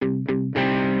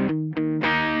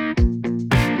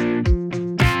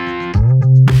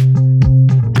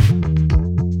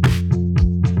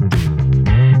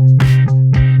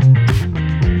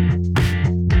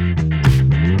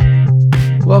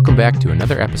welcome back to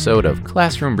another episode of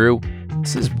Classroom Brew.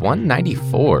 This is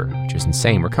 194, which is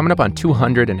insane. We're coming up on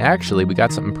 200, and actually we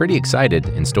got something pretty excited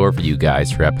in store for you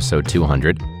guys for episode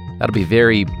 200. That'll be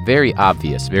very, very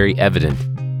obvious, very evident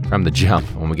from the jump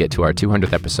when we get to our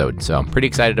 200th episode, so I'm pretty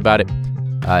excited about it.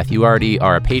 If you already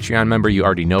are a Patreon member, you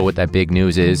already know what that big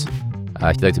news is.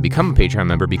 If you'd like to become a Patreon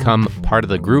member, become part of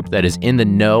the group that is in the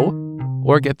know,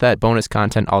 or get that bonus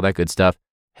content, all that good stuff,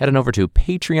 head on over to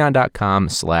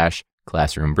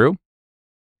patreon.com/classroombrew.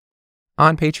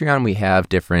 On Patreon, we have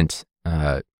different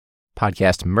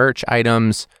podcast merch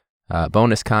items,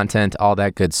 bonus content, all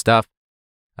that good stuff.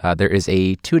 There is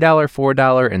a $2,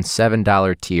 $4, and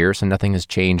 $7 tier, so nothing has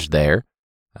changed there.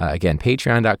 Again,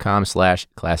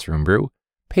 patreon.com/classroombrew.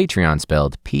 Patreon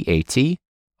spelled Patreon.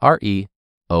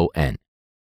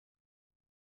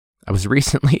 I was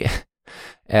recently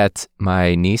at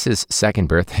my niece's second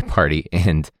birthday party,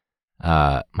 and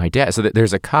my dad, so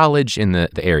there's a college in the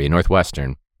area,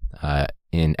 Northwestern,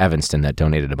 in Evanston, that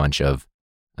donated a bunch of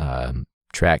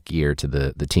track gear to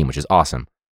the team, which is awesome.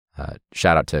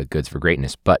 Shout out to Goods for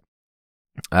Greatness. But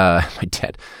my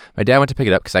dad went to pick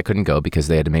it up because I couldn't go because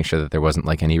they had to make sure that there wasn't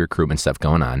like any recruitment stuff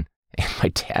going on. And my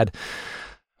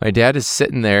dad is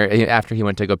sitting there after he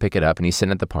went to go pick it up, and he's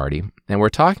sitting at the party, and we're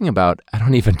talking about, I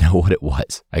don't even know what it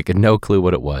was. I had no clue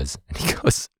what it was. And he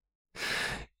goes,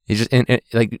 he just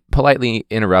like politely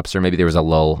interrupts, or maybe there was a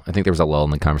lull. I think there was a lull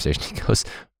in the conversation. He goes,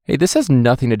 "Hey, this has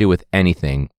nothing to do with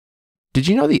anything. Did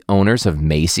you know the owners of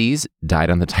Macy's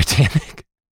died on the Titanic?"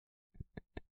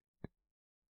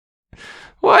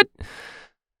 What?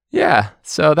 Yeah,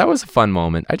 so that was a fun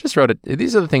moment. I just wrote it.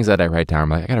 These are the things that I write down. I'm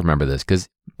like, I gotta remember this, because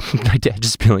my dad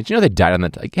just being like, "You know they died on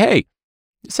the like, hey,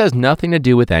 this has nothing to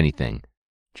do with anything.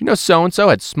 Do you know so-and-so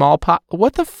had smallpox?"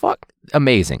 What the fuck?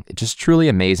 Amazing. Just truly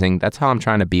amazing. That's how I'm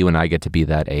trying to be when I get to be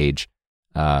that age.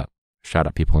 Shout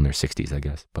out people in their 60s, I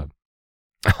guess. But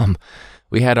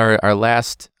we had our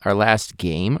last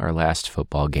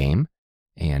football game,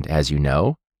 and as you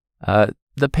know,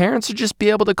 the parents should just be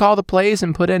able to call the plays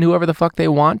and put in whoever the fuck they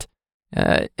want.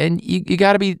 And you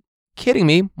got to be kidding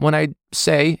me when I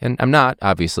say, and I'm not,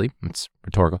 obviously, it's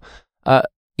rhetorical,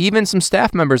 even some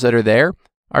staff members that are there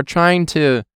are trying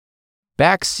to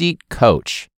backseat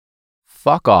coach.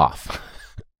 Fuck off.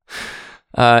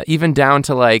 Even down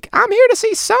to like, "I'm here to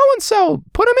see so-and-so.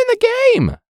 Put him in the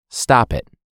game." Stop it.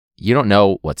 You don't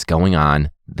know what's going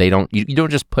on. You don't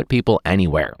just put people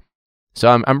anywhere. So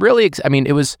I'm really,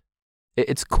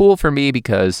 it's cool for me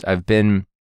because I've been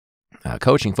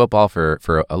coaching football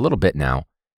for a little bit now,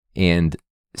 and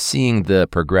seeing the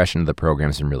progression of the program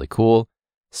has been really cool.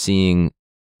 Seeing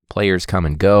players come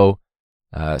and go,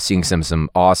 seeing some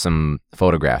awesome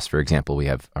photographs. For example, we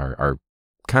have our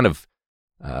kind of,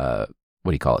 what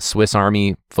do you call it, Swiss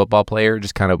Army football player,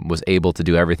 just kind of was able to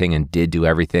do everything and did do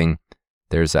everything.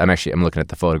 I'm looking at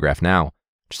the photograph now.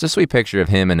 Just a sweet picture of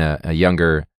him and a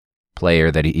younger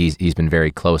player that he's been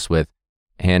very close with,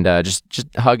 and just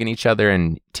hugging each other,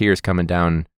 and tears coming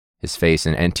down his face,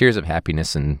 and tears of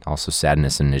happiness and also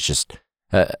sadness, and it's just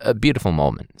a beautiful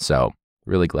moment. So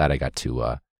really glad I got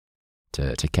to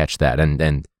catch that,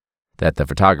 and that the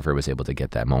photographer was able to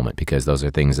get that moment, because those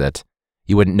are things that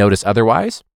you wouldn't notice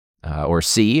otherwise or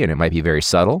see, and it might be very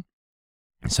subtle.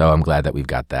 So I'm glad that we've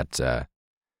got that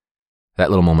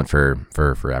little moment for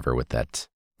forever with that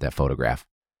photograph.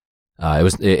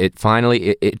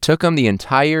 It took them the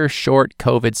entire short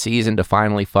COVID season to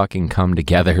finally fucking come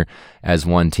together as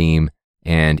one team.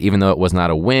 And even though it was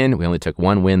not a win, we only took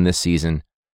one win this season.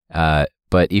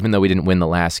 But even though we didn't win the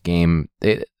last game,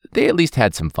 they at least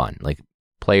had some fun. Like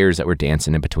players that were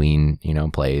dancing in between,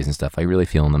 plays and stuff, like really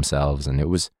feeling themselves. And it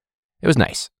was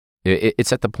nice.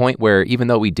 It's at the point where even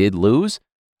though we did lose,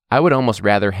 I would almost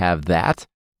rather have that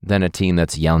than a team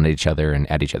that's yelling at each other and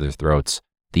at each other's throats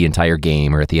the entire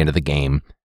game, or at the end of the game.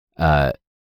 I'd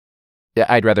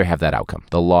rather have that outcome,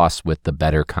 the loss with the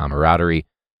better camaraderie,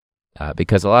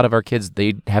 because a lot of our kids,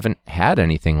 they haven't had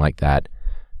anything like that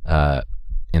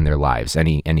in their lives,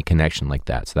 any connection like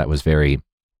that. So that was very,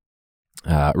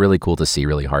 really cool to see,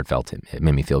 really heartfelt. It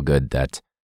made me feel good that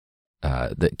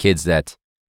the kids that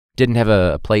didn't have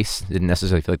a place, didn't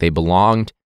necessarily feel like they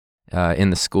belonged in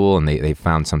the school, and they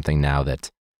found something now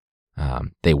that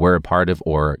they were a part of,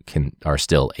 or are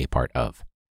still a part of.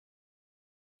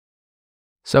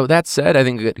 So that said, I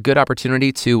think a good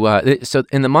opportunity to, so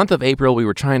in the month of April, we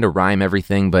were trying to rhyme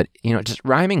everything, but just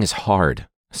rhyming is hard,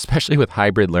 especially with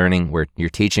hybrid learning, where you're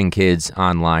teaching kids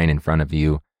online in front of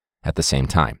you at the same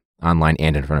time, online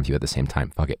and in front of you at the same time.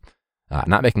 Fuck it.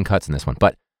 Not making cuts in this one,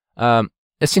 but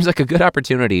it seems like a good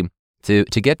opportunity to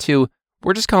get to,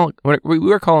 we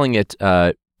were calling it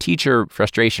teacher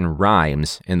frustration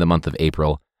rhymes in the month of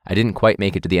April. I didn't quite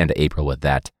make it to the end of April with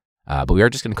that, but we are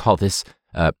just going to call this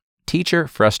teacher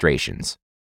frustrations.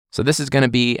 So this is going to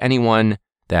be anyone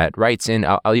that writes in.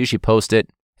 I'll usually post it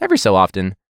every so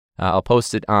often. I'll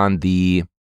post it on the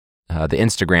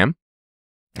Instagram,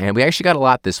 and we actually got a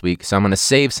lot this week, so I'm going to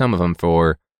save some of them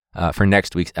for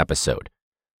next week's episode.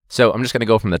 So I'm just going to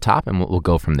go from the top, and we'll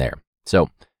go from there. So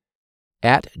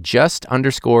at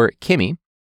 @just_Kimmy,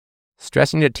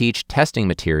 stressing to teach testing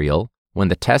material when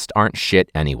the tests aren't shit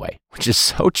anyway, which is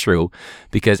so true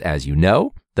because, as you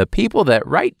know, the people that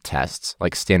write tests,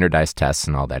 like standardized tests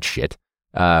and all that shit,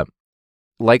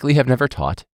 likely have never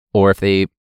taught, or if they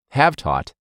have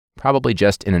taught, probably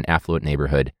just in an affluent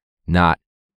neighborhood, not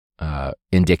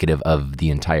indicative of the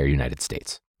entire United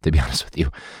States, to be honest with you.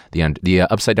 The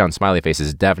upside down smiley face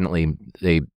is definitely,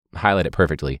 they highlight it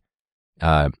perfectly.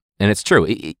 And it's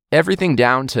true. Everything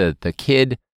down to the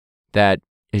kid that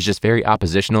is just very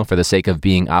oppositional for the sake of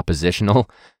being oppositional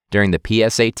during the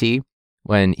PSAT,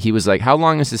 when he was like, how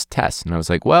long is this test? And I was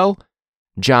like, well,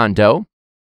 John Doe,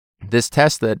 this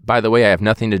test that, by the way, I have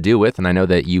nothing to do with, and I know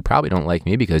that you probably don't like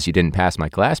me because you didn't pass my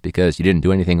class because you didn't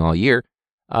do anything all year,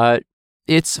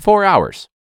 it's 4 hours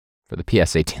for the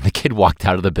PSAT. And the kid walked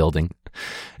out of the building,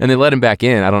 and they let him back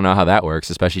in. I don't know how that works,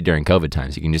 especially during COVID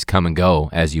times. You can just come and go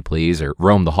as you please or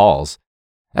roam the halls.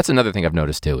 That's another thing I've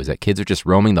noticed too, is that kids are just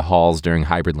roaming the halls during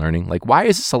hybrid learning. Like, why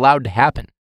is this allowed to happen?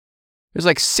 There's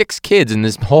like 6 kids in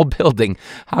this whole building.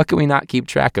 How can we not keep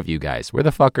track of you guys? Where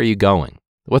the fuck are you going?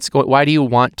 Why do you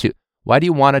want to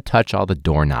touch all the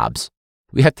doorknobs?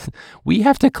 We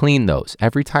have to clean those.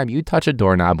 Every time you touch a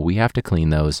doorknob, we have to clean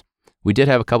those. We did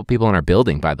have a couple people in our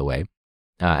building, by the way.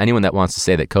 Anyone that wants to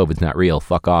say that COVID's not real,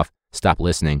 fuck off. Stop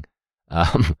listening.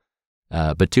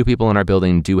 But 2 people in our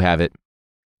building do have it.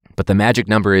 But the magic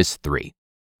number is 3.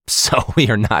 So we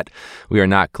are not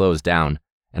closed down.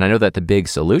 And I know that the big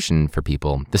solution for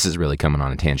people, this is really coming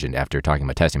on a tangent after talking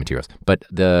about testing materials, but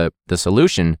the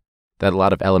solution that a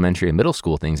lot of elementary and middle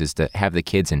school things is to have the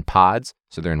kids in pods.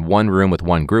 So they're in one room with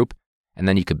one group, and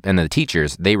then the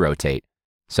teachers, they rotate.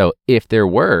 So if there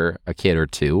were a kid or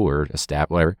 2 or a staff,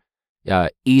 whatever,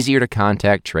 easier to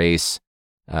contact, trace.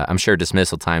 I'm sure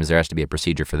dismissal times, there has to be a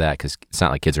procedure for that because it's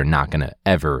not like kids are not going to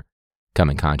ever come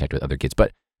in contact with other kids.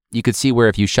 But you could see where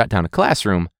if you shut down a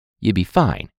classroom, you'd be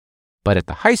fine. But at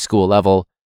the high school level,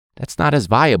 that's not as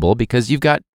viable because you've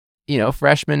got,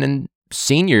 freshmen and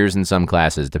seniors in some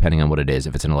classes, depending on what it is,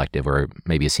 if it's an elective or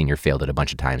maybe a senior failed it a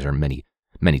bunch of times or many,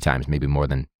 many times, maybe more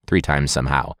than 3 times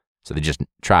somehow. So they just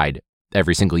tried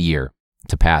every single year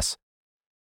to pass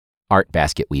art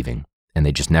basket weaving and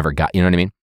they just never got, you know what I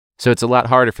mean? So it's a lot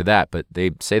harder for that, but they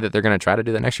say that they're going to try to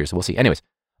do that next year. So we'll see. Anyways,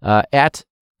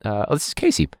 this is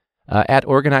Casey, at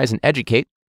Organize and Educate.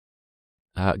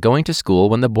 Going to school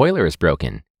when the boiler is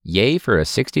broken. Yay for a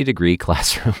 60-degree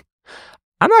classroom.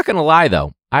 I'm not going to lie,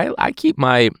 though. I keep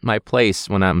my place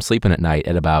when I'm sleeping at night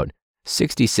at about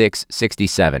 66,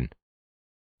 67.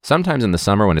 Sometimes in the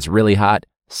summer when it's really hot,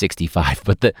 65.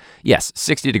 But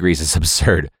 60 degrees is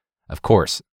absurd. Of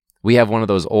course. We have one of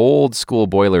those old school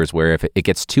boilers where if it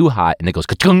gets too hot and it goes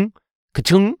ka-chung,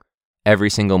 ka-chung,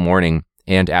 every single morning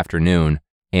and afternoon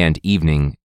and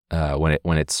evening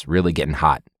when it's really getting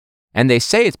hot. And they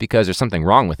say it's because there's something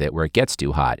wrong with it where it gets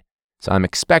too hot. So I'm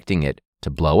expecting it to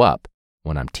blow up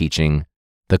when I'm teaching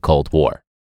the Cold War.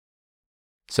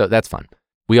 So that's fun.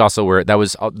 We also that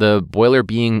was the boiler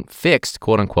being fixed,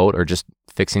 quote unquote, or just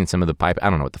fixing some of the pipe.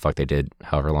 I don't know what the fuck they did,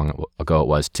 however long ago it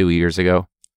was, 2 years ago,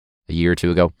 a year or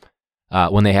 2 ago,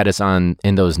 when they had us in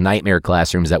those nightmare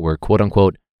classrooms that were, quote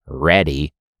unquote,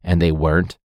 ready, and they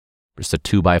weren't. Just a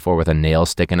 2x4 with a nail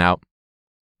sticking out.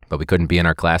 But we couldn't be in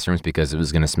our classrooms because it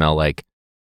was going to smell like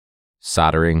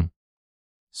soldering.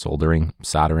 Who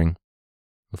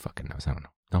fucking knows? I don't know.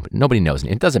 Nobody knows.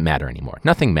 It doesn't matter anymore.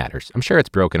 Nothing matters. I'm sure it's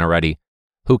broken already.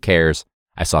 Who cares?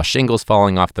 I saw shingles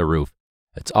falling off the roof.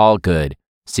 It's all good.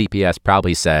 CPS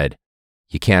probably said,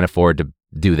 you can't afford to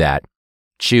do that.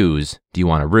 Choose, do you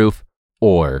want a roof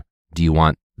or do you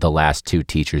want the last 2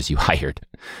 teachers you hired?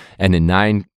 And in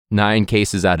 9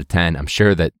 cases out of 10, I'm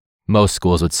sure that most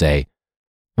schools would say,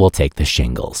 we'll take the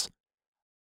shingles.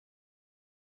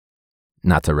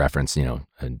 Not to reference, a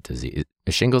disease.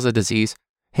 Is shingles a disease?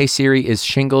 Hey Siri, is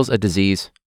shingles a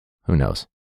disease? Who knows?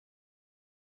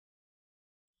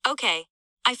 Okay,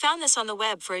 I found this on the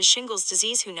web for Is Shingles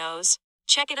Disease Who Knows?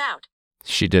 Check it out.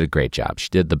 She did a great job. She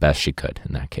did the best she could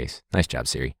in that case. Nice job,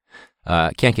 Siri.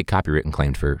 Can't get copyright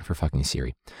claimed for fucking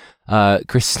Siri.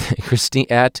 Christine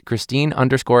 _I_Nazal.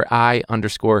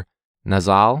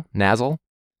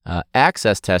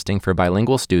 Access testing for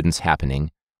bilingual students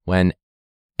happening when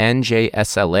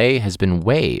NJSLA has been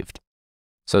waived.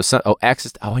 So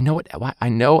access. Oh, I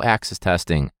know access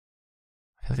testing.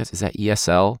 I feel like is that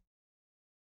ESL?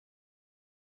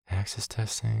 Access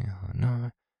testing. Oh, no.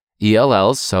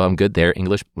 ELLs. So I'm good there.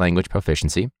 English language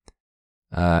proficiency.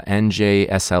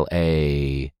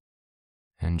 NJSLA.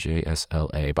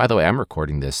 NJSLA. By the way, I'm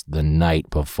recording this the night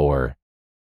before.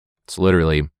 It's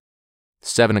literally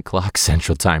 7 o'clock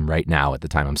Central Time right now at the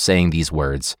time I'm saying these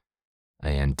words.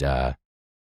 And,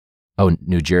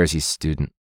 New Jersey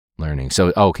student learning.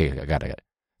 So, okay, I got it.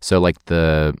 So, like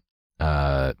the,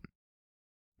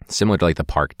 similar to like the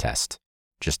PARCC test,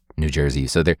 just New Jersey.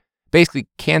 So they're basically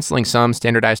canceling some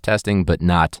standardized testing, but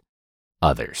not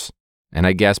others. And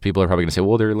I guess people are probably going to say,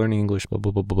 well, they're learning English, blah,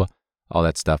 blah, blah, blah, blah, all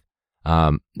that stuff.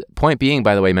 Point being,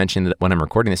 by the way, mentioned that when I'm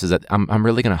recording this is that I'm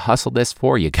really going to hustle this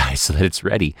for you guys so that it's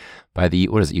ready by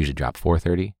what does it usually drop,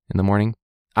 4:30 in the morning?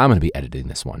 I'm going to be editing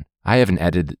this one. I haven't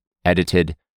edited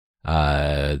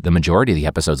the majority of the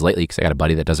episodes lately because I got a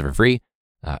buddy that does it for free.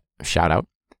 Shout out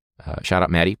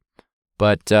Maddie.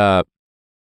 But I'll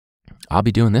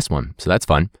be doing this one, so that's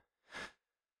fun.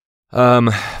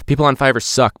 People on Fiverr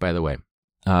suck, by the way.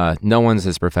 No one's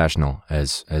as professional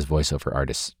as voiceover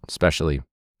artists, especially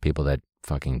people that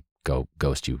fucking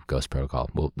ghost protocol.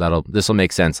 Well, this will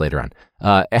make sense later on.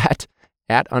 At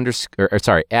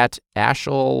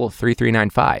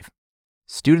Ashel3395,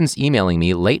 students emailing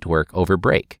me late work over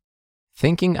break,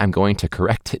 thinking I'm going to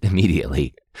correct it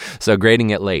immediately. So grading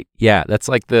it late. Yeah, that's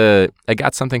like I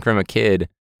got something from a kid.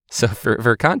 So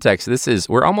for context,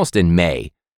 we're almost in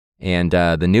May. And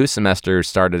the new semester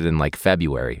started in like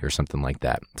February or something like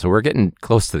that. So we're getting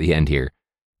close to the end here.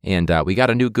 And we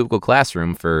got a new Google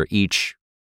Classroom for each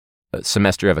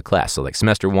semester of a class. So like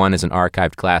semester 1 is an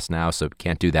archived class now, so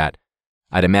can't do that.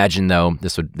 I'd imagine though,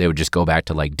 they would just go back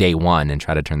to like day 1 and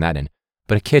try to turn that in.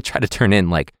 But a kid tried to turn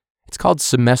in it's called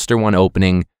semester 1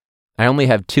 opening. I only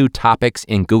have 2 topics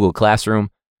in Google Classroom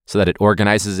so that it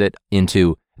organizes it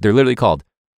into, they're literally called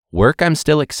work I'm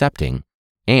still accepting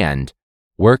and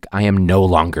work I am no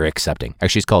longer accepting.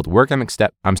 Actually, it's called work I'm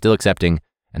still accepting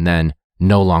and then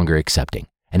no longer accepting.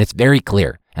 And it's very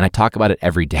clear. And I talk about it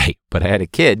every day. But I had a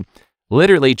kid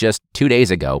literally just 2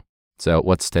 days ago. So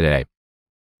what's today?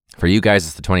 For you guys,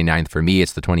 it's the 29th. For me,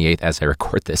 it's the 28th as I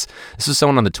record this. This was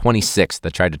someone on the 26th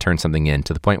that tried to turn something in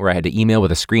to the point where I had to email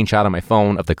with a screenshot on my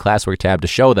phone of the classwork tab to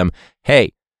show them,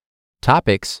 hey,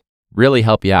 topics really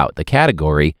help you out. The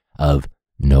category of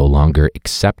no longer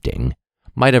accepting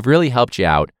might have really helped you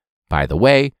out. By the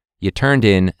way, you turned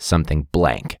in something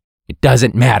blank. It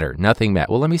doesn't matter. Nothing matters.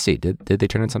 Well, let me see. Did they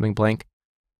turn in something blank?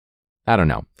 I don't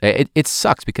know. It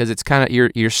sucks because it's kind of,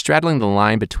 you're straddling the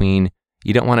line between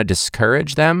you don't want to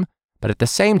discourage them, but at the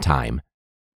same time,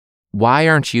 why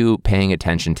aren't you paying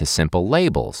attention to simple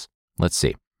labels? Let's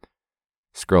see.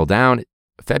 Scroll down.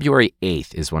 February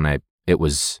 8th is when it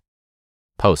was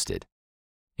posted.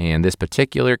 And this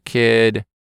particular kid,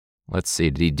 let's see,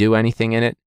 did he do anything in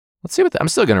it? Let's see I'm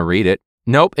still going to read it.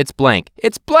 Nope, it's blank.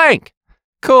 It's blank.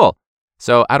 Cool.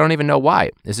 So I don't even know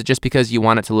why. Is it just because you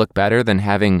want it to look better than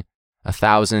having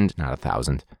 1,000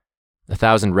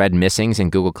 red missings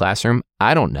in Google Classroom?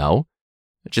 I don't know.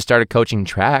 I just started coaching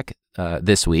track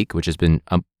this week, which has been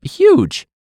a huge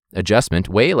adjustment,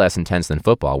 way less intense than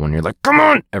football when you're like, come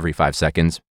on, every 5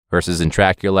 seconds, versus in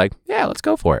track, you're like, yeah, let's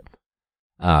go for it.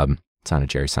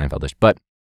 Sounded Jerry Seinfeldish, but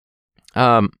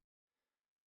I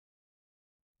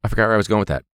forgot where I was going with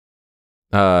that.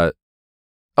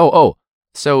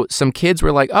 So some kids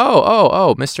were like,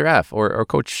 Mr. F or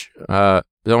Coach, I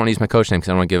don't want to use my coach name because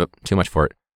I don't want to give up too much for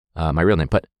it. My real name,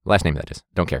 but last name that is.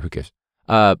 Don't care, who cares?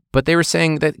 But they were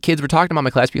saying that kids were talking about my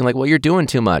class being like, well, you're doing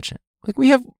too much. Like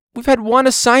we've had 1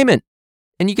 assignment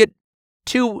and you get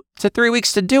 2 to 3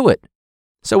 weeks to do it.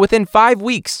 So within 5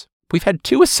 weeks, we've had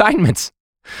 2 assignments.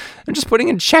 I'm just putting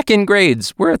in check-in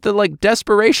grades. We're at the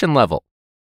desperation level.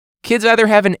 Kids either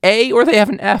have an A or they have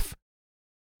an F.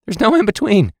 There's no in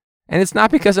between. And it's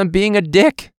not because I'm being a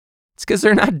dick. It's because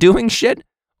they're not doing shit.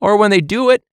 Or when they do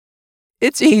it,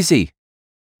 it's easy.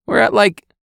 We're at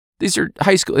these are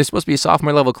high school. They're supposed to be a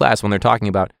sophomore level class when they're talking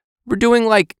about, we're doing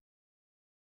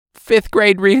 5th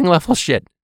grade reading level shit.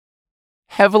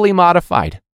 Heavily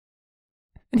modified.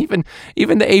 And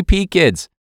even the AP kids,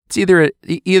 it's either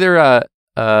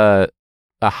a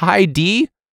high D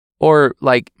or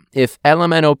if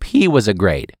LMNOP was a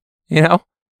grade,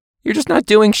 you're just not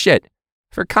doing shit.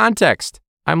 For context,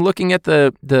 I'm looking at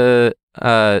the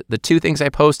 2 things I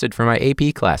posted for my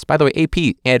AP class. By the way,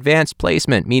 AP, advanced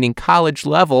placement, meaning college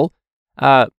level.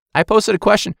 I posted a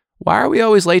question, why are we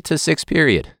always late to 6th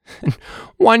period? And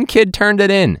 1 kid turned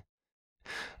it in.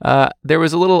 There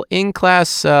was a little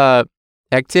in-class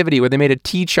activity where they made a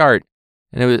T-chart,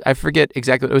 and it was, I forget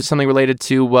exactly, it was something related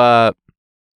to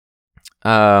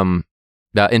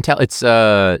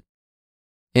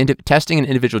testing and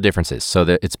individual differences, so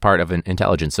that it's part of an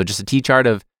intelligence. So just a T-chart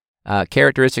of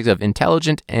characteristics of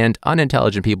intelligent and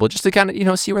unintelligent people, just to kind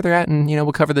of, see where they're at, and,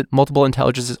 we'll cover the multiple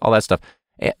intelligences, all that stuff.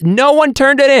 No one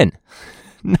turned it in.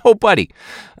 Nobody.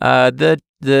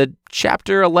 The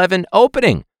chapter 11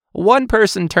 opening, one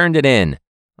person turned it in.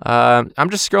 I'm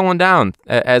just scrolling down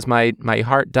as my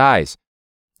heart dies.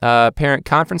 Parent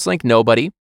conference link,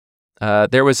 nobody.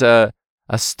 There was a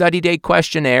study day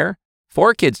questionnaire.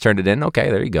 4 kids turned it in. Okay,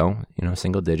 there you go.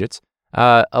 Single digits.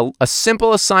 A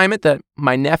simple assignment that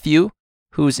my nephew,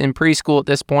 who's in preschool at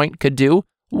this point, could do.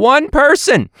 1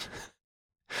 person.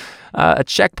 A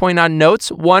checkpoint on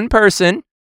notes. 1 person.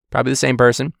 Probably the same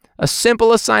person. A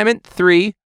simple assignment.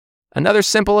 3. Another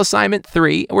simple assignment.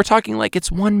 3. We're talking like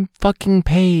it's 1 fucking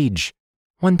page.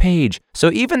 1 page. So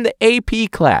even the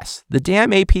AP class, the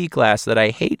damn AP class that I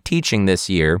hate teaching this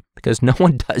year because no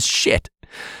one does shit.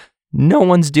 No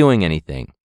one's doing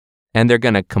anything. And they're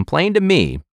going to complain to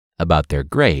me about their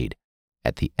grade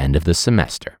at the end of the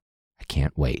semester. I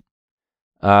can't wait.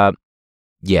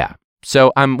 Yeah.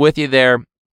 So I'm with you there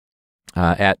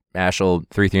at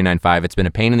Ashel3395. It's been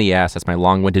a pain in the ass. That's my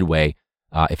long-winded way.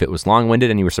 If it was long-winded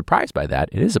and you were surprised by that,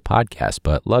 it is a podcast,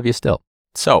 but love you still.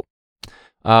 So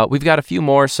we've got a few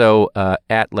more. So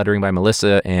at Lettering by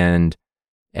Melissa and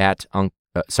at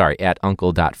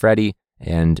uncle.freddy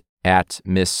and at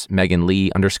Miss Megan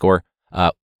Lee _.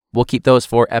 We'll keep those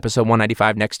for episode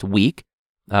 195 next week.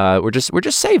 We're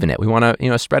just saving it. We want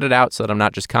to spread it out so that I'm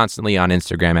not just constantly on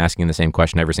Instagram asking the same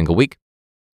question every single week.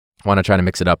 I want to try to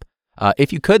mix it up.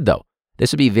 If you could, though,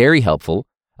 this would be very helpful.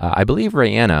 I believe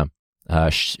Rayanna,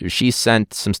 she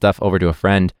sent some stuff over to a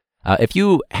friend. If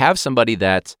you have somebody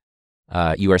that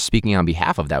you are speaking on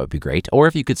behalf of, that would be great. Or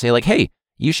if you could say like, hey,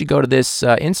 you should go to this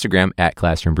Instagram at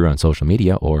Classroom Brew on social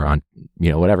media or on,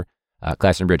 whatever,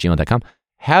 classroombrew@gmail.com.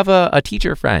 Have a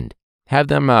teacher friend. Have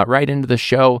them write into the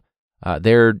show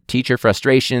their teacher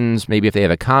frustrations, maybe if they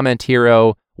have a comment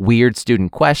hero, weird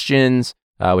student questions,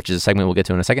 which is a segment we'll get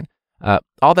to in a second.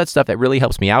 All that stuff that really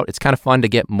helps me out. It's kind of fun to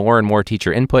get more and more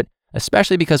teacher input,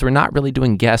 especially because we're not really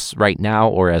doing guests right now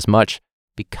or as much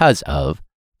because of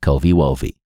Covey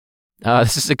Wovey.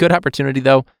 This is a good opportunity,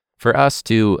 though, for us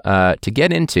to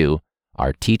get into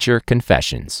our teacher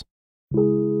confessions.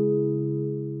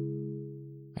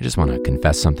 I just want to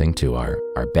confess something to our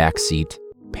backseat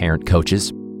parent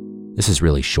coaches. This is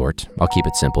really short. I'll keep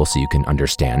it simple so you can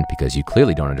understand, because you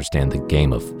clearly don't understand the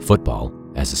game of football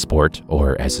as a sport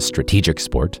or as a strategic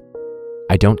sport.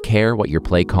 I don't care what your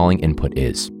play calling input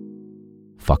is.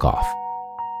 Fuck off.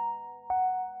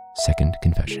 Second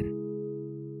confession.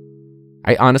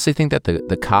 I honestly think that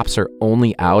the cops are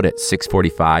only out at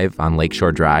 6:45 on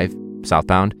Lakeshore Drive,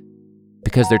 southbound,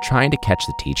 because they're trying to catch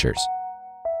the teachers.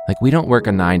 Like, we don't work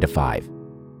a 9 to 5.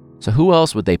 So who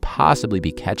else would they possibly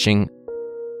be catching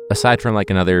aside from like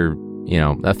another,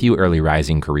 a few early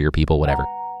rising career people, whatever.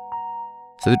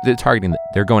 So they're targeting,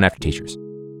 they're going after teachers.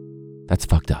 That's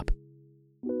fucked up.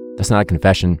 That's not a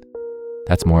confession.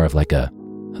 That's more of like a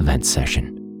event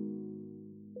session.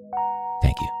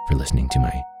 Thank you for listening to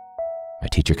my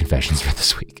teacher confessions for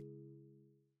this week.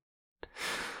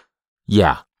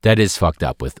 Yeah, that is fucked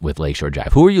up with Lakeshore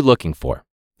Drive. Who are you looking for?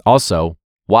 Also,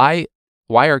 why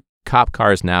are cop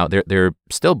cars now, they're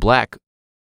still black,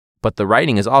 but the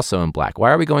writing is also in black?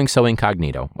 Why are we going so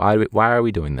incognito? Why are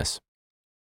we doing this?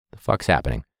 The fuck's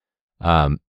happening?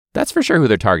 That's for sure who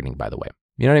they're targeting, by the way.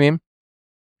 You know what I mean?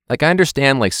 Like, I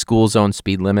understand like school zone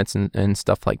speed limits and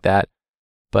stuff like that,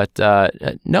 but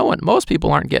most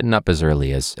people aren't getting up as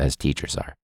early as teachers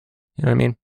are. You know what I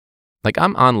mean? Like,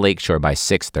 I'm on Lakeshore by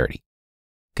 6:30.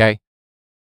 Okay?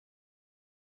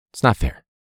 It's not fair.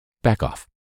 Back off.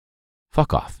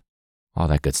 Fuck off. All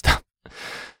that good stuff.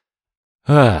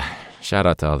 Shout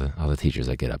out to all the teachers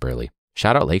that get up early.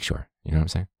 Shout out Lakeshore. You know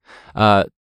what I'm saying?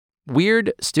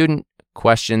 Weird student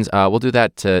questions. We'll do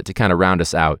that to kind of round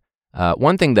us out.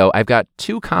 One thing, though, I've got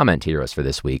 2 comment heroes for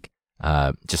this week.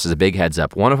 Just as a big heads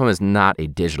up. One of them is not a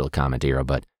digital comment hero,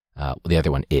 but the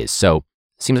other one is. So,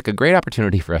 seems like a great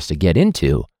opportunity for us to get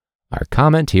into our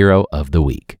comment hero of the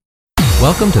week.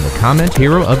 Welcome to the comment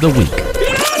hero of the week.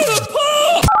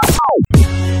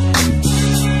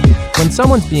 When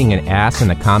someone's being an ass in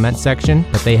the comment section,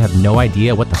 but they have no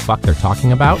idea what the fuck they're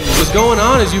talking about. What's going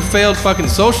on is you failed fucking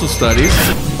social studies.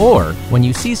 Or when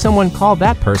you see someone call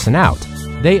that person out,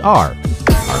 they are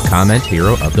our comment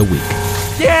hero of the week.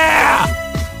 Yeah!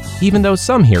 Even though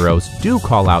some heroes do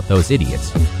call out those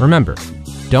idiots, remember,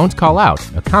 don't call out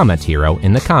a comment hero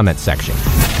in the comment section.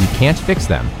 You can't fix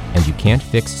them, and you can't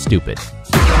fix stupid.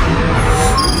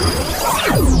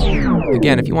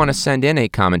 Again, if you want to send in a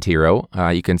comment hero,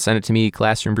 you can send it to me,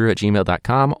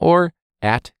 classroombrew@gmail.com, or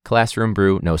at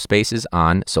classroombrew, no spaces,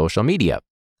 on social media,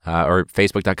 or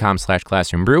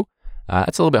facebook.com/classroombrew.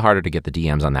 It's a little bit harder to get the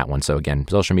DMs on that one. So again,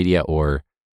 social media or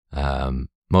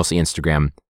mostly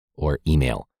Instagram or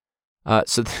email.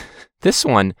 This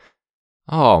one,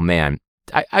 oh man,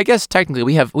 I guess technically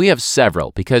we have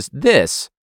several, because this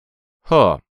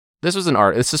was an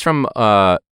art. This is from,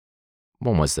 when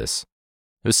was this?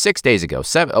 It was 6 days ago,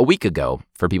 a week ago,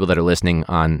 for people that are listening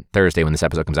on Thursday when this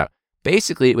episode comes out.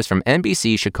 Basically, it was from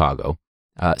NBC Chicago,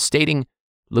 stating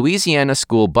Louisiana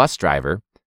school bus driver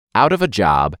out of a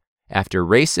job after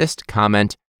racist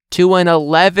comment to an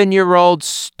 11-year-old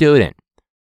student.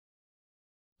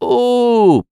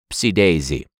 Oopsie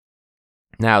daisy.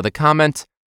 Now, the comment,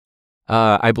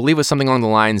 I believe, was something along the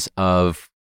lines of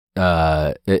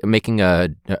making a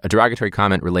derogatory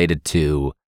comment related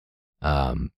to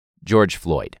George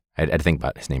Floyd. I had to think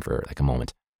about his name for like a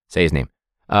moment. Say his name.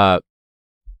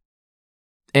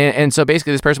 And so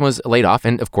basically this person was laid off,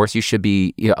 and of course you should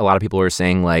be, a lot of people are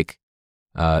saying like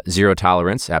zero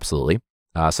tolerance, absolutely.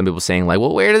 Some people saying like,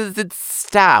 well, where does it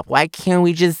stop? Why can't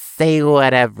we just say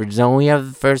whatever? Don't we have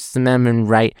the First Amendment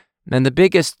right? And the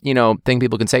biggest, thing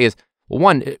people can say is, well,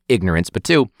 one, ignorance, but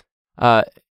two,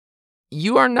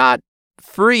 you are not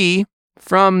free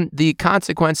from the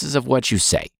consequences of what you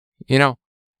say.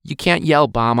 You can't yell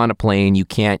bomb on a plane. You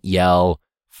can't yell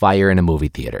fire in a movie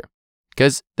theater,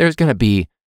 because there's going to be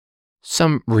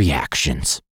some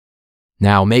reactions.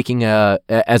 Now, making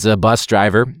as a bus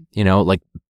driver, like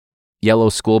yellow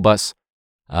school bus,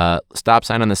 stop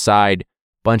sign on the side,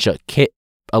 bunch of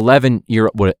 11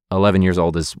 years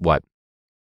old is what?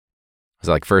 Was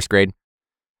it like first grade?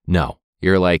 No,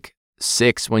 you're like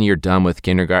 6 when you're done with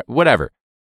kindergarten, whatever.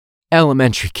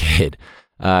 Elementary kid.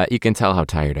 You can tell how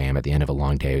tired I am at the end of a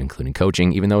long day, including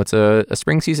coaching, even though it's a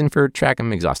spring season for track.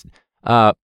 I'm exhausted.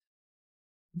 But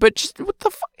just what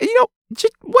the fuck,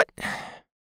 just what?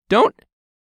 Don't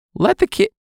let the kid,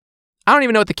 I don't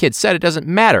even know what the kid said. It doesn't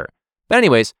matter. But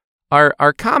anyways,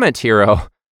 our comment hero,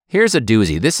 here's a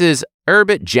doozy. This is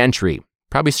Herbert Gentry,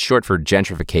 probably short for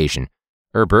gentrification.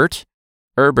 Herbert.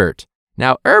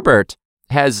 Now, Herbert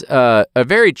has a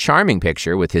very charming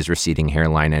picture with his receding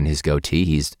hairline and his goatee.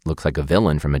 He looks like a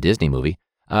villain from a Disney movie.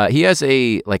 He has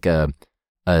a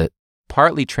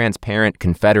partly transparent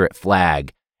Confederate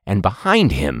flag, and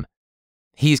behind him,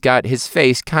 he's got his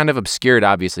face kind of obscured,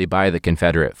 obviously, by the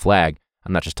Confederate flag.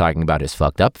 I'm not just talking about his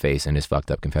fucked up face and his fucked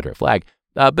up Confederate flag,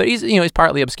 but he's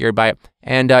partly obscured by it,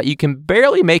 and you can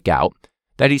barely make out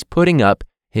that he's putting up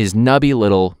his nubby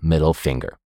little middle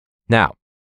finger. Now,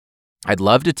 I'd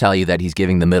love to tell you that he's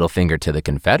giving the middle finger to the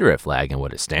Confederate flag and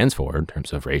what it stands for in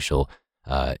terms of racial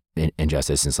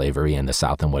injustice and slavery in the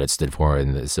South and what it stood for,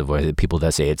 and the civil people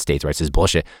that say it's states' rights is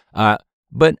bullshit.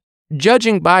 But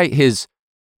judging by his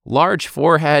large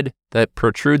forehead that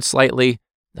protrudes slightly,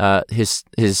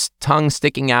 his tongue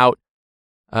sticking out,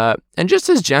 and just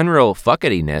his general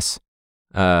fuckettiness,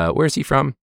 where's he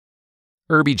from?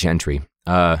 Herbie Gentry.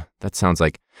 That sounds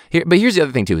like here, but here's the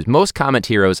other thing too, is most comment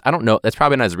heroes, I don't know, that's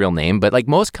probably not his real name, but like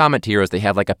most comment heroes, they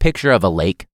have like a picture of a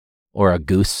lake or a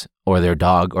goose or their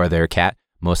dog or their cat.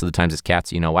 Most of the times it's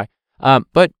cats, you know why.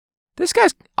 But this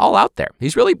guy's all out there.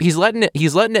 He's letting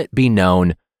it be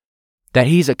known that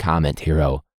he's a comment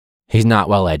hero. He's not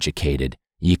well educated.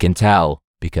 You can tell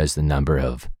because the number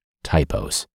of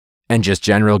typos and just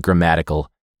general grammatical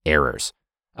errors.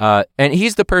 And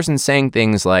he's the person saying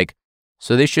things like,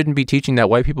 so they shouldn't be teaching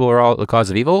that white people are all the cause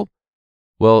of evil?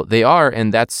 Well, they are,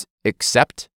 and that's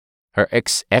acceptable. People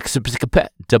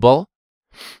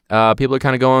are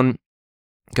kind of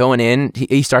going in.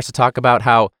 He starts to talk about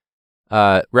how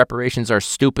reparations are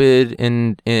stupid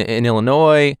in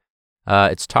Illinois.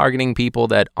 It's targeting people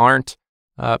that aren't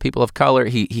people of color.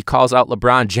 He calls out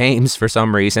LeBron James for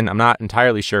some reason. I'm not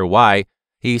entirely sure why.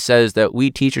 He says that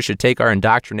we teachers should take our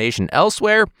indoctrination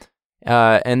elsewhere.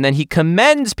 And then he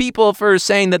commends people for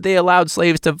saying that they allowed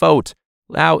slaves to vote.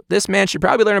 Now, this man should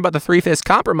probably learn about the Three-Fifths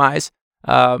Compromise,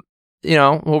 what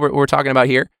we're talking about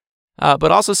here.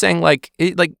 But also saying like,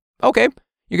 okay,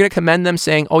 you're going to commend them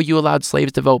saying, oh, you allowed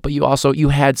slaves to vote, but you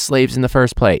had slaves in the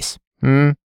first place.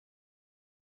 Think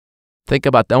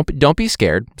about, don't be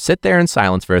scared. Sit there in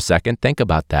silence for a second. Think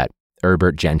about that,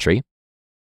 Herbert Gentry.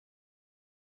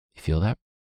 You feel that?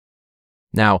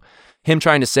 Now, him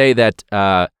trying to say that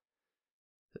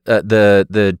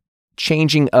the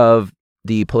changing of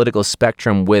the political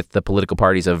spectrum with the political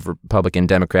parties of Republican,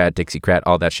 Democrat, Dixiecrat,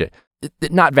 all that shit,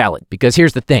 not valid. Because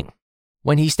here's the thing.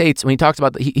 when he talks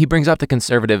about, he brings up the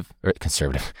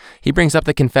he brings up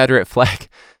the Confederate flag.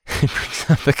 He brings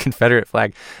up the Confederate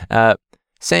flag,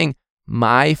 saying,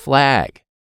 my flag.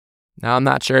 Now, I'm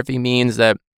not sure if he means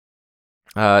that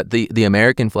the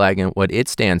American flag and what it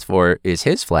stands for is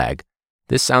his flag.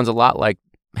 This sounds a lot like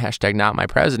hashtag not my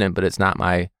president, but it's not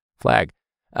my flag.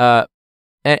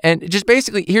 And just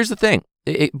basically, here's the thing.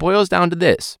 It boils down to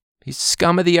this. He's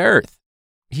scum of the earth.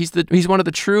 He's one of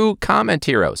the true comment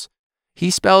heroes. He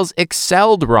spells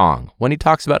excelled wrong when he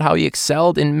talks about how he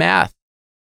excelled in math.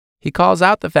 He calls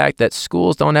out the fact that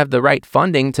schools don't have the right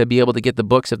funding to be able to get the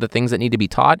books of the things that need to be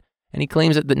taught, and he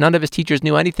claims that none of his teachers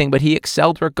knew anything, but he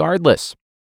excelled regardless.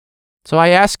 So I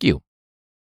ask you,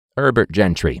 Herbert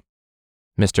Gentry,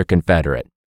 Mr. Confederate,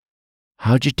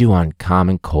 how'd you do on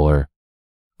Common Core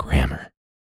grammar?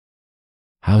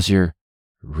 How's your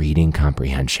reading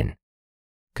comprehension?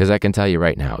 Because I can tell you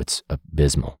right now, it's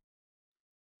abysmal.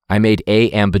 I made A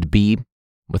and B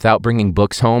without bringing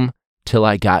books home till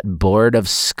I got bored of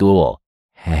school.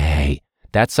 Hey,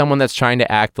 that's someone that's trying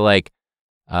to act like,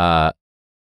 I'm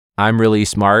really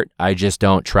smart, I just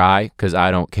don't try because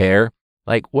I don't care.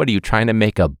 Like, what are you trying to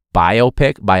make a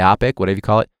biopic, whatever you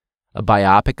call it, a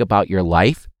biopic about your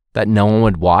life that no one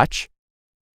would watch?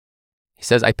 He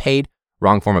says, I paid,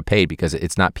 wrong form of paid because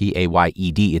it's not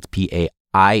P-A-Y-E-D, it's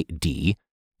P-A-I-D,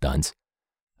 dunce.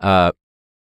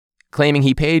 Claiming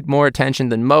he paid more attention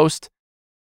than most,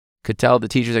 could tell the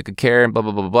teachers that could care and blah,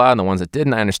 blah, blah, blah, and the ones that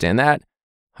didn't, I understand that.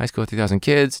 High school with 3,000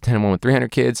 kids, 10 and one with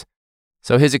 300 kids.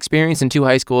 So his experience in 2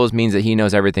 high schools means that he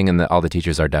knows everything and that all the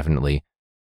teachers are definitely,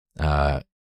 you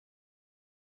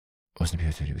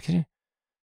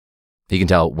can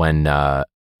tell when they're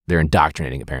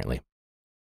indoctrinating, apparently.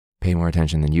 Pay more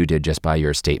attention than you did just by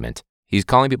your statement. He's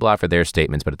calling people out for their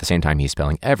statements, but at the same time, he's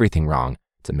spelling everything wrong.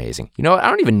 It's amazing. You know what? I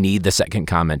don't even need the second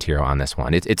comment hero on this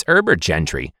one. It's Herbert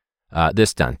Gentry.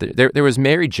 This done. There was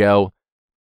Mary Jean,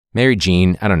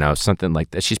 I don't know, something like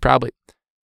that. She's probably,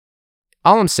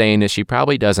 all I'm saying is she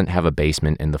probably doesn't have a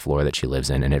basement in the floor that she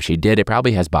lives in. And if she did, it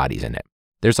probably has bodies in it.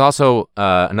 There's also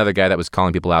another guy that was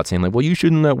calling people out saying like, well, you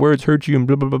shouldn't let words hurt you and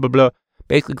blah, blah, blah, blah, blah.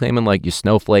 Basically claiming like you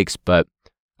snowflakes, but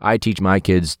I teach my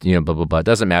kids, blah, blah, blah. It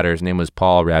doesn't matter. His name was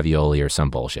Paul Ravioli or some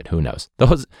bullshit. Who knows?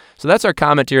 So that's our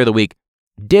comment hero of the week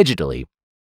digitally.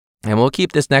 And we'll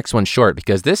keep this next one short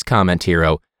because this comment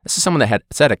hero, this is someone that had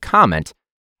said a comment.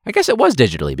 I guess it was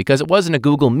digitally because it wasn't a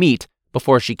Google Meet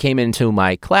before she came into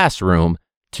my classroom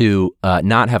to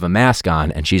not have a mask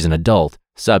on, and she's an adult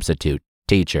substitute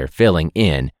teacher filling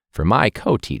in for my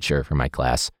co-teacher for my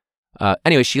class.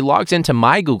 Anyway, she logs into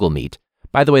my Google Meet.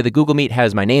 By the way, the Google Meet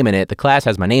has my name in it. The class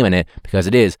has my name in it because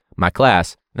it is my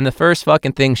class. And the first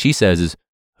fucking thing she says is,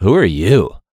 "Who are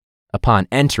you?" upon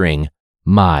entering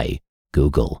my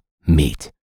Google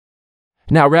Meet.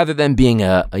 Now, rather than being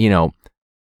the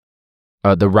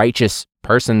righteous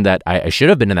person that I should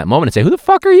have been in that moment and say, "Who the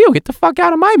fuck are you? Get the fuck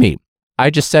out of my meet." I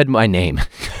just said my name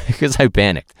because I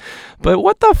panicked. But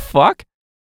what the fuck?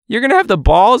 You're going to have the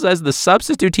balls as the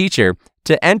substitute teacher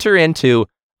to enter into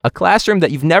a classroom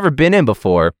that you've never been in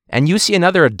before, and you see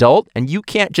another adult, and you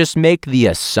can't just make the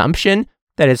assumption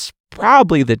that it's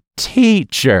probably the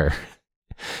teacher.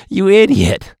 You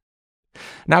idiot.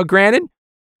 Now, granted,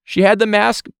 she had the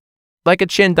mask like a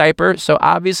chin diaper, so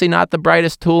obviously not the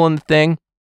brightest tool in the thing,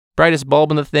 brightest bulb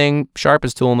in the thing,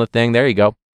 sharpest tool in the thing. There you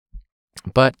go.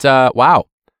 But wow,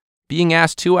 being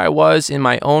asked who I was in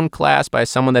my own class by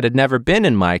someone that had never been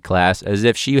in my class, as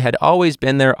if she had always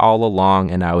been there all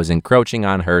along and I was encroaching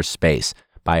on her space.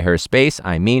 By her space,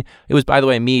 I mean, it was, by the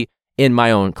way, me in my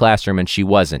own classroom and she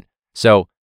wasn't. So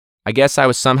I guess I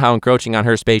was somehow encroaching on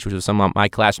her space, which was some of my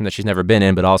classroom that she's never been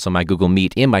in, but also my Google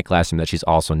Meet in my classroom that she's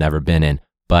also never been in.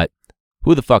 But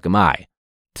who the fuck am I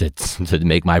to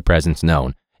make my presence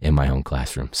known in my own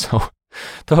classroom? So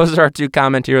those are our two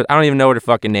comment heroes. I don't even know what her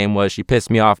fucking name was. She pissed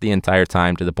me off the entire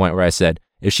time to the point where I said,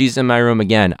 if she's in my room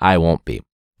again, I won't be.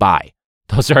 Bye.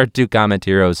 Those are our two comment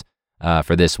heroes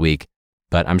for this week.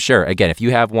 But I'm sure, again, if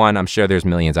you have one, I'm sure there's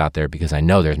millions out there because I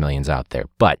know there's millions out there.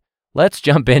 But let's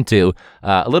jump into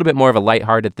a little bit more of a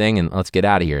lighthearted thing and let's get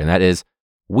out of here. And that is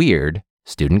weird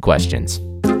student questions.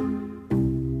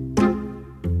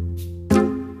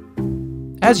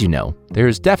 As you know, there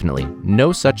is definitely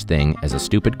no such thing as a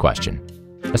stupid question,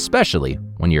 especially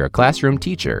when you're a classroom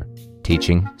teacher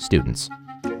teaching students.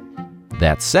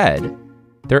 That said,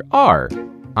 there are,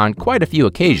 on quite a few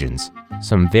occasions,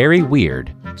 some very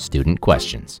weird student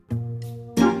questions.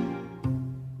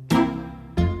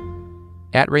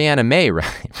 At Rihanna May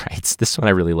writes, this one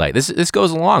I really like. This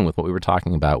goes along with what we were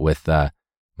talking about with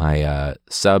my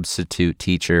substitute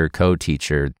teacher,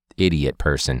 co-teacher, idiot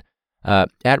person. At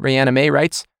Rihanna May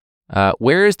writes,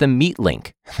 where is the meet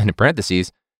link? And in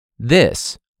parentheses,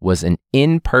 this was an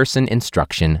in-person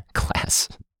instruction class.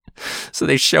 So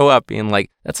they show up being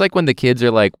like, that's like when the kids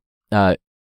are like, I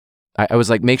was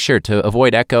like, make sure to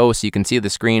avoid echo so you can see the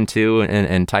screen too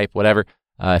and type whatever.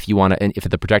 If you want to, and if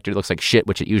the projector looks like shit,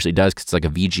 which it usually does because it's like a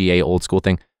VGA old school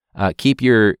thing, keep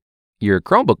your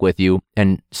Chromebook with you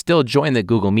and still join the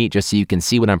Google Meet just so you can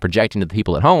see what I'm projecting to the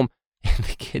people at home. And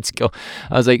the kids go,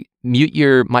 I was like, mute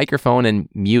your microphone and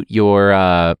mute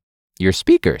your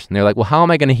speakers. And they're like, well, how am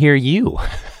I going to hear you?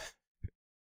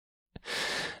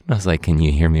 And I was like, can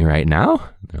you hear me right now?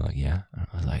 And they're like, yeah. And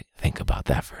I was like, think about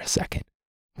that for a second.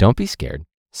 Don't be scared.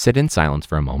 Sit in silence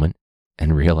for a moment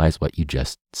and realize what you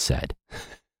just said.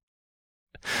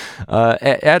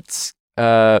 At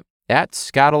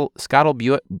Scottle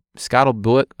Buick.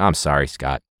 I'm sorry,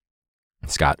 Scotty.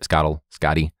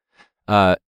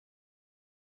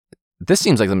 This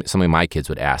seems like something my kids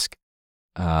would ask.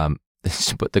 But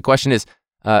the question is,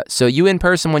 so you in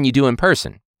person when you do in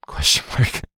person? Question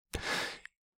mark.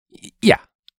 Yeah,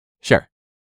 sure.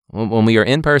 When we are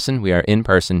in person,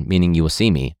 meaning you will see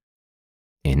me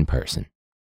in person.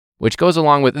 Which goes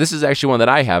along with, this is actually one that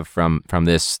I have from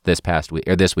this past week,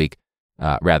 or this week,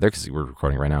 rather, because we're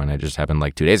recording right now and it just happened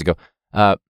like 2 days ago.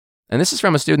 And this is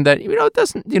from a student that,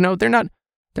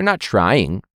 they're not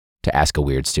trying to ask a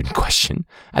weird student question.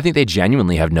 I think they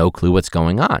genuinely have no clue what's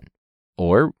going on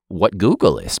or what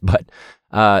Google is. But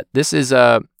this is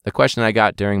a question I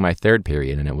got during my third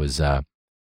period, and it was,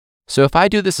 so if I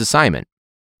do this assignment,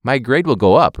 my grade will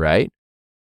go up, right?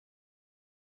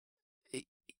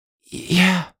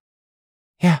 Yeah.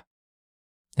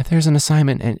 If there's an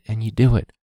assignment and you do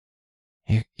it,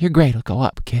 your grade will go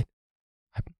up, kid.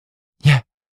 Yeah,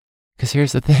 because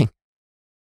here's the thing.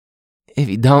 If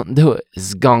you don't do it,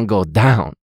 it's going to go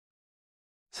down.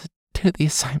 So do the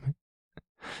assignment.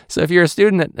 So if you're a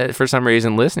student that for some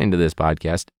reason listening to this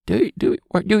podcast, do your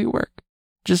work.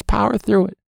 Just power through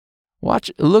it.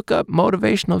 Look up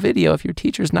motivational video if your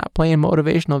teacher's not playing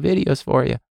motivational videos for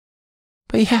you.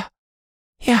 But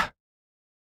yeah.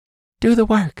 Do the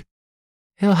work.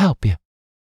 It'll help you.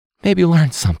 Maybe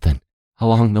learn something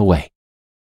along the way.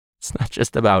 It's not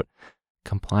just about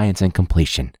compliance and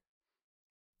completion.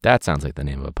 That sounds like the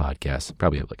name of a podcast.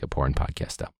 Probably like a porn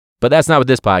podcast, though. But that's not what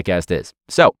this podcast is.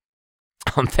 So,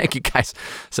 thank you guys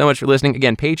so much for listening.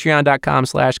 Again,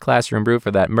 patreon.com/classroombrew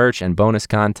for that merch and bonus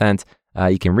content.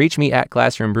 You can reach me at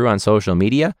classroombrew on social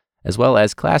media, as well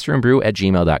as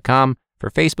classroombrew@gmail.com. For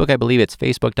Facebook, I believe it's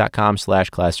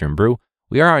facebook.com/classroombrew.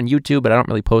 We are on YouTube, but I don't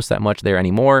really post that much there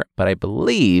anymore. But I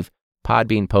believe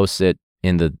Podbean posts it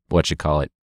in the,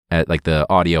 like the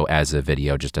audio as a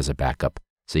video, just as a backup.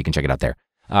 So you can check it out there.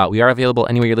 We are available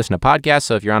anywhere you listen to podcasts.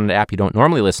 So if you're on an app you don't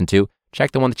normally listen to,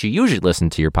 check the one that you usually listen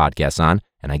to your podcasts on,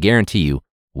 and I guarantee you,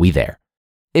 we there.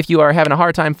 If you are having a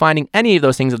hard time finding any of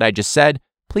those things that I just said,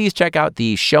 please check out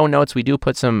the show notes. We do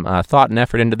put some thought and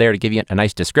effort into there to give you a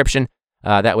nice description.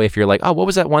 That way, if you're like, oh, what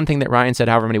was that one thing that Ryan said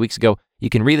however many weeks ago, you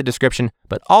can read the description.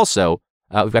 But also,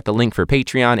 we've got the link for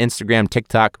Patreon, Instagram,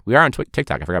 TikTok. We are on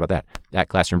TikTok. I forgot about that. At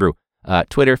Classroom Brew.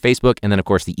 Twitter, Facebook, and then, of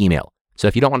course, the email. So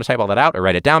if you don't want to type all that out or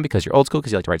write it down because you're old school,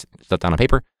 because you like to write stuff down on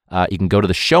paper, you can go to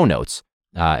the show notes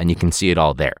and you can see it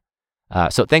all there.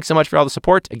 So thanks so much for all the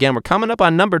support. Again, we're coming up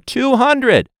on number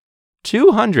 200.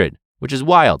 200, which is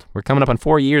wild. We're coming up on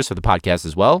 4 years for the podcast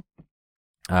as well.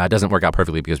 It doesn't work out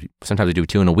perfectly because sometimes we do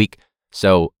 2 in a week.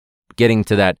 So getting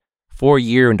to that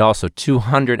 4-year and also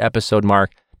 200 episode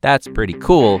mark, that's pretty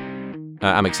cool.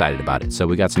 I'm excited about it. So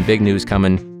we got some big news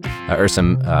coming, or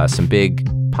some big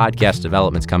podcast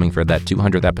developments coming for that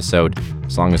 200th episode,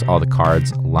 as long as all the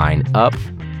cards line up.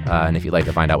 And if you'd like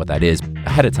to find out what that is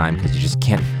ahead of time, because you just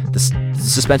can't, the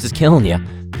suspense is killing you,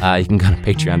 you can go to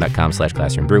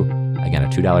patreon.com/classroombrew. Again, a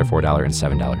 $2, $4, and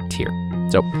 $7 tier.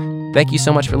 So thank you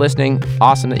so much for listening.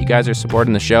 Awesome that you guys are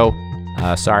supporting the show.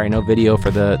 Sorry, no video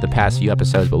for the past few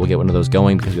episodes, but we'll get one of those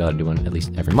going because we ought to do one at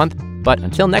least every month. But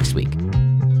until next week,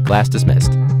 class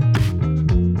dismissed.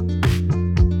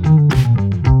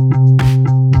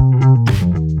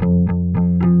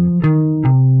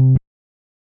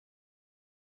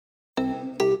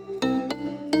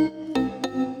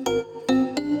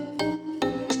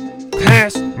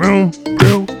 Classroom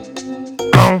Brew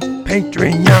on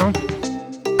Patreon.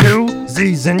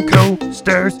 Koozies and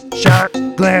coasters, shot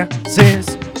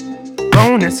glasses,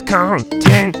 bonus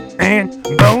content and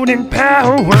voting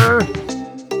power.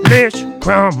 Lish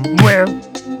Cromwell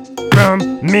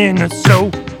from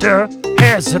Minnesota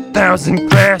has 1,000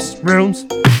 classrooms.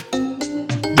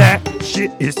 That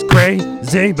shit is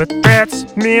crazy, but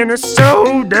that's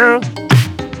Minnesota.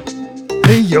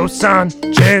 Leo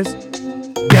Sanchez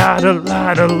got a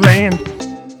lot of land.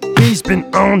 He's been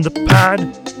on the pod.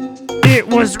 It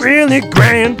was really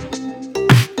grand.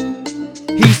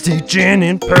 He's teaching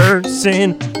in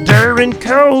person during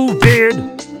COVID.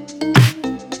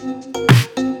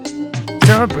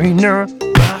 Sabrina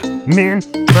Bachman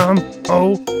from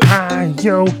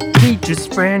Ohio teaches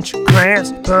French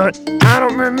class, but I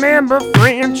don't remember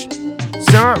French.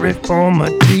 Sorry for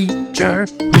my teacher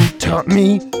who taught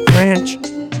me French.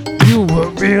 You were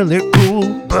really cool,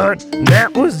 but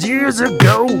that was years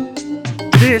ago.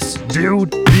 This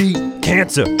dude beat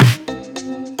cancer,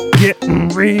 getting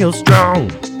real strong.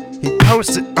 He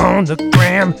posted on the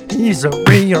gram, he's a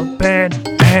real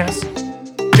badass.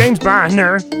 James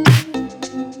Biner,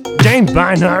 James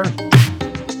Biner,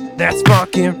 that's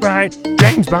fucking right,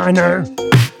 James Biner.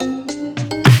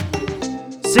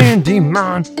 Cindy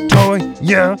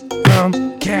Montoya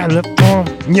from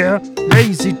California,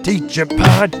 Lazy Teacher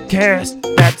Podcast,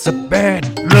 that's a bad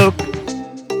look.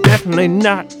 Definitely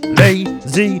not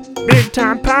lazy, big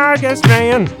time podcast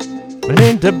fan.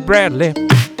 Melinda Bradley,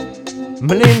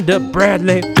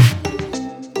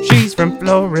 she's from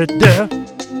Florida.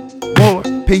 Wore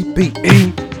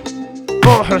PPE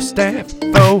for her staff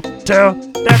photo.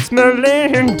 That's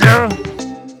Melinda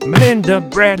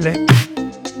Bradley.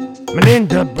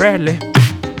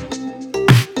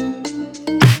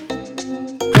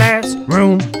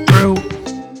 Classroom Brew,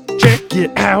 check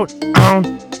it out on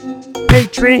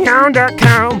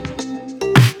Patreon.com.